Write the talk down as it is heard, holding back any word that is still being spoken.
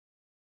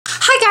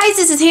Hi guys,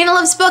 this is Hannah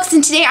Loves Books,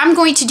 and today I'm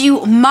going to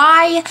do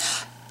my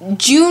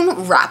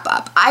June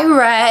wrap-up. I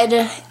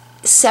read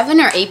 7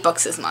 or 8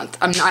 books this month.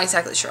 I'm not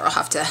exactly sure. I'll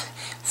have to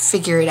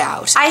figure it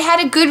out. I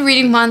had a good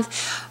reading month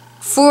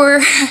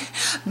for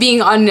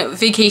being on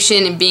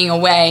vacation and being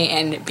away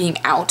and being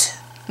out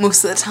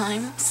most of the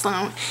time. So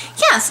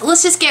yes,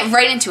 let's just get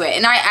right into it.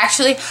 And I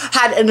actually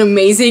had an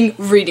amazing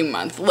reading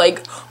month.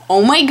 Like,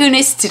 oh my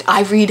goodness, did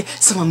I read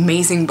some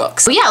amazing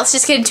books. So yeah, let's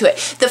just get into it.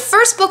 The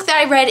first book that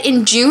I read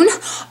in June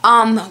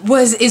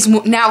is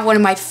now one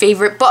of my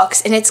favorite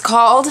books, and it's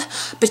called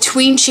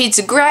Between Shades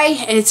of Grey,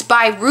 and it's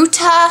by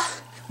Ruta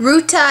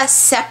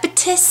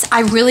Sepetys.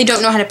 I really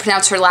don't know how to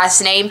pronounce her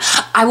last name.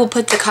 I will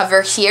put the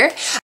cover here.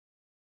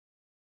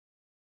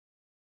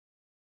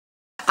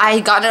 I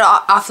got it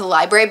off the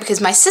library because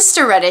my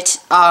sister read it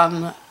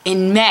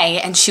in May,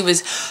 and she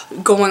was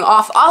going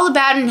off all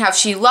about it and how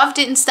she loved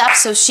it and stuff,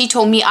 so she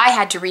told me I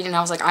had to read it, and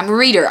I was like, I'm a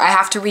reader, I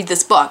have to read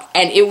this book,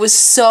 and it was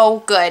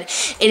so good.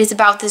 It is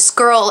about this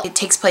girl. It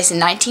takes place in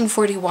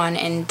 1941,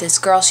 and this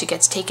girl, she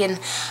gets taken,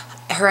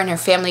 her and her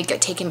family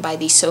get taken by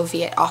these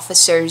Soviet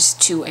officers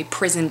to a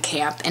prison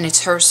camp, and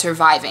it's her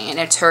surviving, and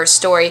it's her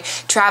story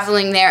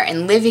traveling there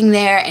and living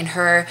there, and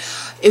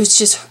it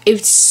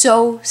was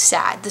so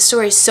sad. The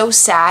story is so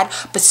sad,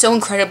 but so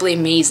incredibly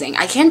amazing.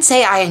 I can't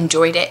say I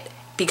enjoyed it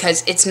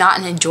because it's not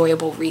an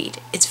enjoyable read.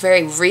 It's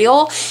very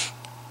real.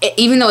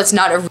 Even though it's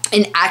not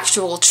an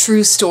actual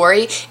true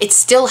story, it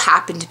still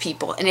happened to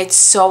people, and it's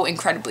so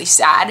incredibly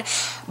sad,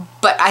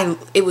 but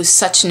it was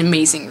such an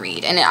amazing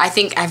read, and I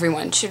think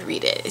everyone should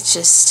read it. It's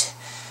just,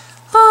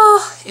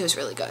 oh, it was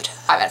really good.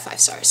 5 out of 5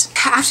 stars.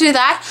 After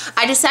that,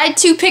 I decided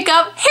to pick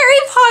up Harry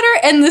Potter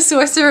and the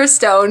Sorcerer's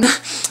Stone.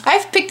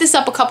 I've picked this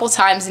up a couple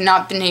times and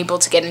not been able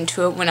to get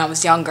into it when I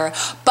was younger,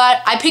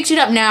 but I picked it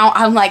up now.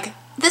 I'm like,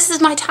 this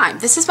is my time.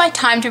 This is my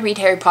time to read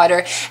Harry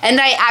Potter,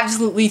 and I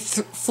absolutely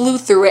flew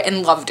through it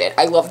and loved it.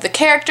 I loved the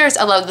characters,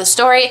 I loved the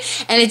story,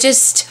 and it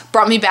just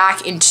brought me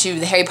back into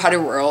the Harry Potter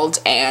world,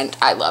 and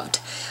I loved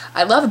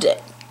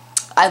it.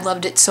 I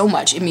loved it so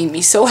much. It made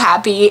me so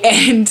happy,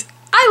 and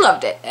I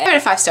loved it. 5 out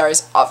of 5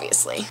 stars,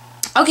 obviously.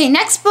 Okay,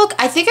 next book,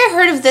 I think I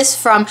heard of this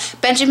from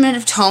Benjamin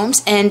of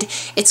Tomes, and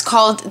it's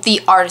called The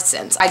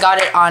Artisans. I got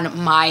it on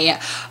my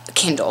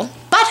Kindle,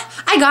 but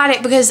I got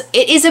it because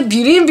it is a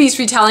Beauty and the Beast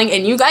retelling,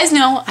 and you guys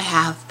know I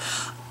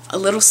have a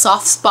little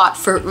soft spot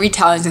for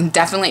retellings, and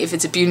definitely if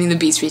it's a Beauty and the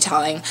Beast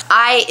retelling.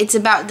 It's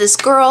about this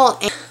girl,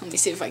 and let me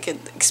see if I can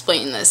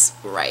explain this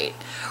right.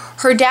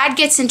 Her dad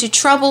gets into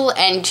trouble,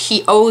 and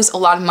he owes a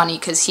lot of money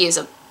because he is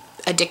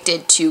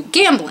addicted to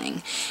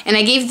gambling, and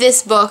I gave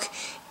this book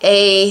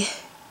a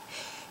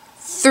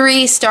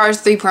 3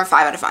 stars, 3.5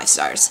 out of 5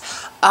 stars.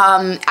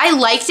 I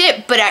liked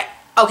it, but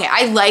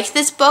I liked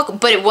this book,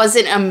 but it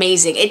wasn't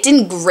amazing. It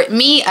didn't grip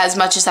me as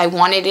much as I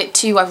wanted it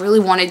to. I really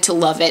wanted to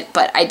love it,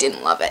 but I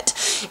didn't love it.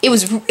 It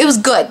was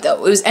good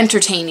though. It was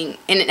entertaining,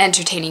 and an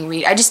entertaining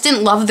read. I just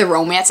didn't love the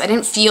romance. I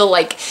didn't feel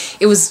like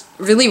it was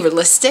really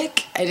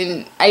realistic. I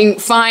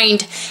didn't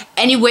find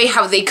any way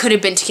how they could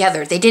have been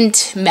together. They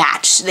didn't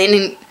match. They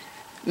didn't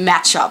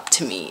match up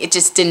to me.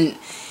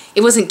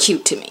 It wasn't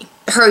cute to me.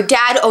 Her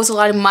dad owes a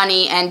lot of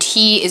money, and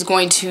he is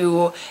going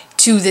to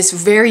this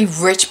very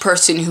rich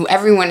person who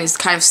everyone is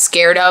kind of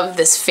scared of,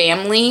 this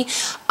family,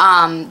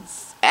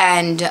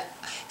 and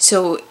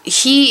so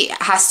he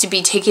has to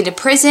be taken to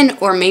prison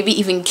or maybe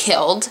even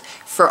killed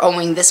for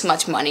owing this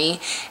much money,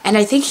 and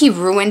I think he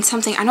ruined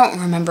something. I don't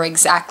remember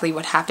exactly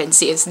what happened.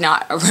 See, it's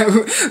not a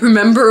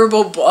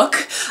rememberable book.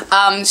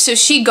 So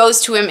she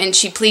goes to him and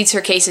she pleads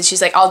her case, and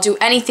she's like, I'll do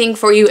anything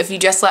for you if you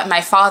just let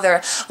my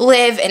father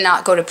live and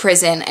not go to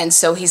prison. And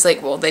so he's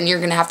like, well, then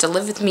you're gonna have to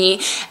live with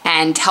me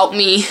and help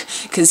me,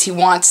 because he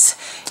wants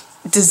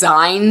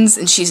designs,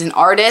 and she's an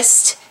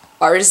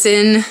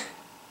artisan.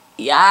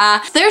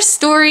 Yeah, their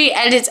story,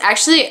 and it's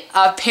actually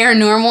a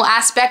paranormal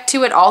aspect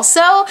to it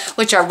also,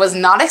 which I was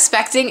not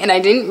expecting, and I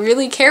didn't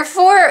really care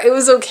for. It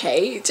was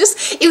okay.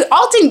 It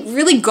all didn't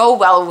really go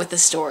well with the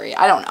story.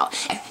 I don't know.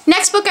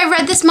 Next book I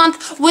read this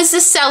month was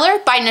The Cellar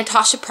by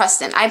Natasha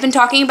Preston. I've been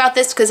talking about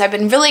this because I've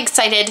been really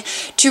excited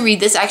to read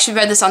this. I actually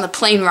read this on the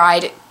plane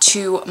ride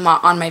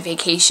on my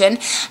vacation,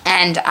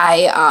 and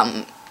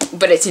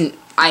but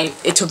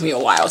it took me a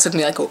while. It took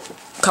me like a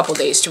couple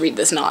days to read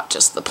this, not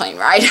just the plane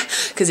ride,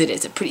 because it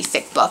is a pretty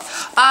thick book.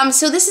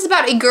 So this is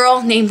about a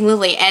girl named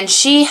Lily, and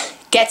she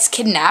gets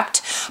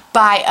kidnapped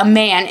by a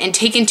man and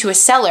taken to a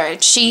cellar,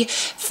 and she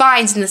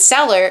finds in the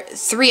cellar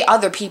 3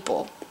 other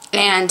people,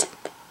 and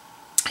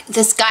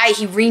this guy,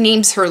 he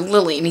renames her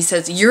Lily, and he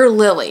says, you're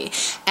Lily,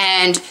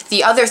 and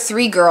the other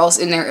 3 girls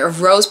in there are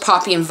Rose,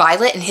 Poppy, and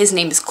Violet, and his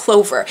name is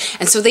Clover.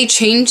 And so he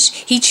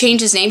changed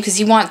his name because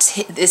he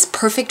wants this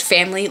perfect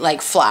family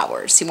like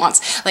flowers. He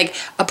wants like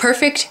a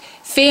perfect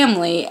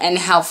family, and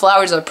how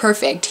flowers are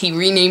perfect, he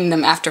renamed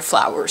them after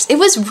flowers. It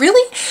was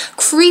really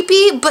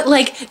creepy, but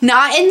like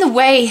not in the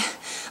way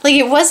Like,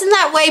 it wasn't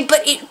that way,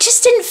 but it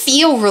just didn't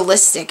feel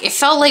realistic. It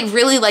felt like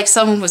really like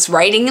someone was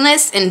writing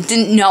this and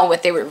didn't know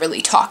what they were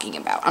really talking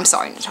about. I'm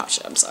sorry,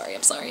 Natasha. I'm sorry.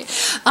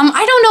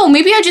 I don't know.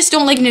 Maybe I just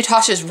don't like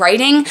Natasha's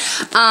writing.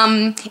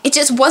 It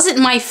just wasn't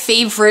my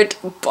favorite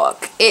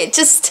book. It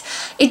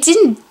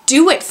didn't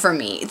do it for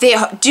me. They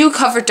do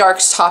cover dark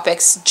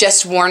topics,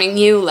 just warning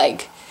you,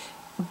 like,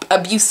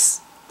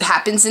 abuse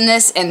happens in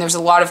this and there's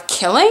a lot of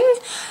killing,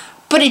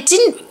 but it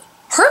didn't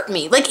hurt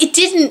me. Like, it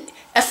didn't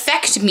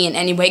affect me in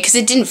any way because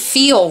it didn't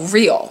feel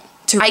real.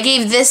 I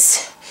gave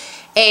this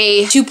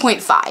a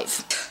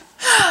 2.5.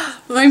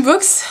 My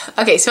books,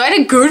 okay, so I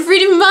had a good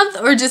reading month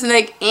or just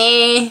like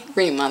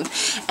reading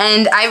month,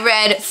 and I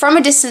read From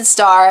a Distant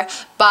Star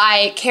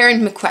by Karen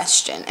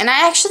McQuestion, and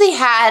I actually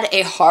had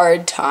a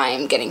hard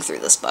time getting through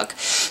this book.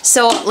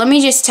 So let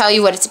me just tell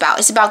you what it's about.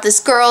 It's about this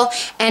girl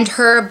and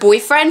her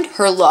boyfriend,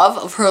 her love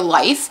of her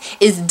life,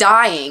 is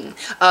dying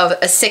of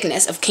a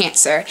sickness of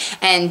cancer,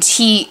 and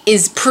he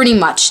is pretty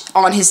much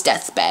on his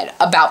deathbed,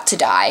 about to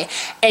die,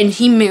 and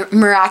he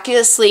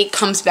miraculously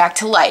comes back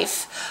to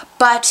life,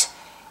 but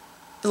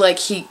like,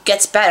 he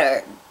gets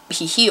better,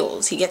 he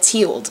gets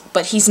healed,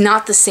 but he's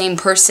not the same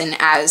person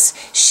as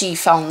she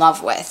fell in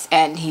love with,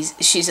 and he's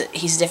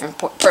a different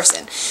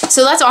person.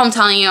 So that's all I'm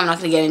telling you. I'm not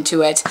going to get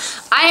into it.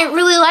 I didn't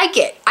really like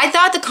it. I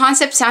thought the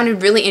concept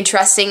sounded really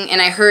interesting,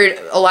 and I heard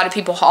a lot of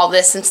people haul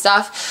this and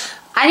stuff.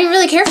 I didn't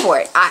really care for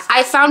it.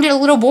 I found it a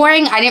little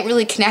boring. I didn't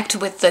really connect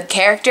with the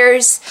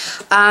characters.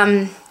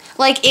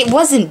 Like, it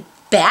wasn't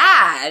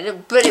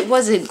bad, but it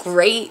wasn't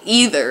great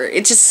either.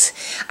 It just,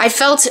 I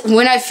felt,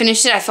 when I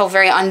finished it, I felt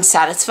very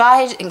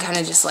unsatisfied and kind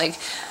of just like,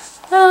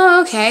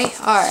 oh, okay,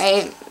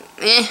 alright,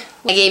 I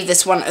gave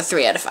this one a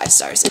 3 out of 5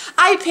 stars.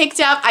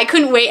 I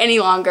couldn't wait any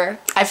longer.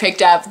 I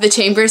picked up The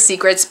Chamber of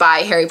Secrets by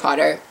Harry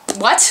Potter.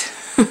 What?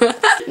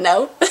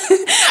 No.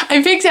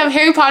 I picked up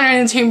Harry Potter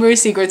and the Chamber of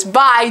Secrets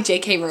by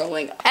J.K.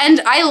 Rowling. And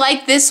I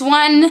like this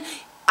one,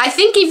 I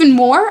think, even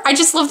more. I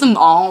just love them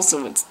all,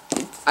 so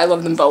I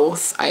love them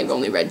both. I've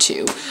only read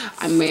 2.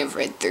 I may have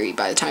read 3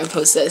 by the time I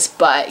post this.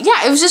 But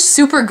yeah, it was just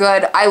super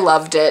good. I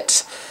loved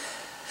it.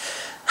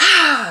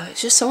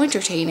 It's just so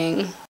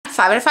entertaining.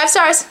 5 out of 5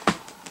 stars.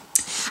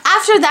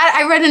 After that,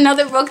 I read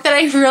another book that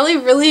I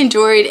really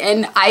enjoyed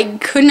and I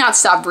could not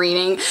stop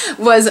reading.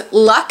 Was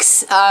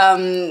Lux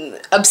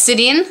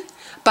Obsidian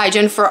by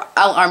Jennifer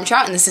L.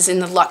 Armentrout, and this is in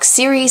the Lux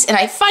series, and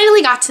I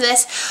finally got to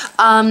this,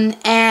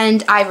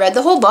 and I read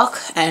the whole book,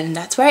 and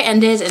that's where I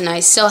ended, and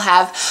I still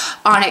have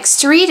Onyx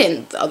to read,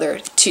 and the other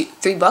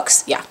 3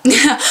 books, yeah.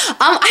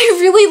 I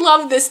really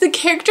love this. The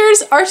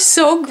characters are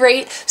so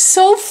great,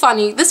 so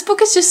funny. This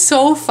book is just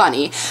so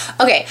funny.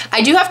 Okay,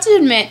 I do have to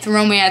admit, the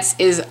romance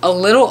is a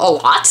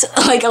lot,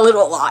 like a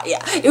lot,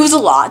 yeah. It was a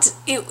lot.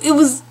 It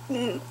was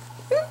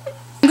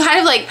kind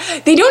of like,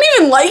 they don't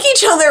even like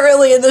each other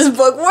really in this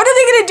book. What are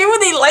they gonna do when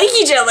they like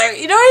each other?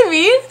 You know what I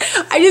mean?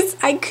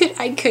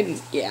 I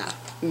couldn't, yeah.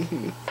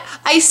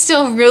 I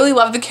still really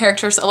love the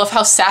characters. I love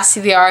how sassy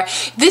they are.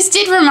 This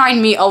did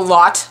remind me a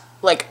lot,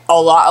 like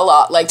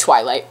like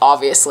Twilight,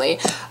 obviously,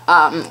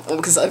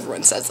 because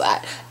everyone says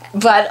that.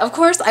 But of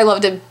course, I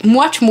loved it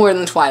much more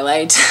than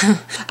Twilight.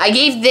 I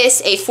gave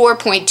this a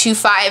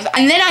 4.25,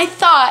 and then I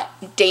thought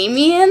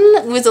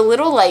Damien was a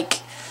little like,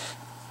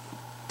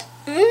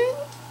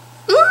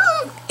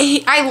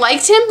 I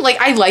liked him,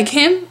 like, I like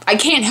him, I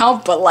can't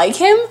help but like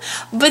him,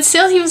 but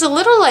still he was a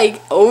little,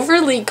 like,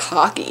 overly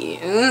cocky.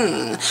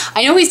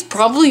 I know he's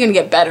probably gonna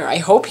get better. I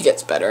hope he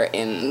gets better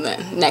in the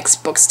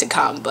next books to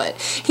come, but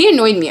he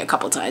annoyed me a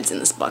couple times in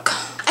this book.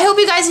 I hope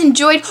you guys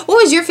enjoyed. What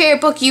was your favorite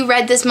book you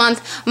read this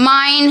month?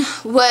 Mine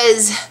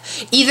was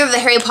either the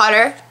Harry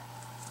Potter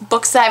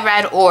books that I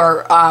read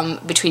or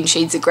Between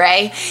Shades of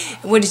Grey.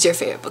 What is your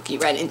favorite book you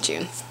read in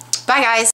June? Bye, guys.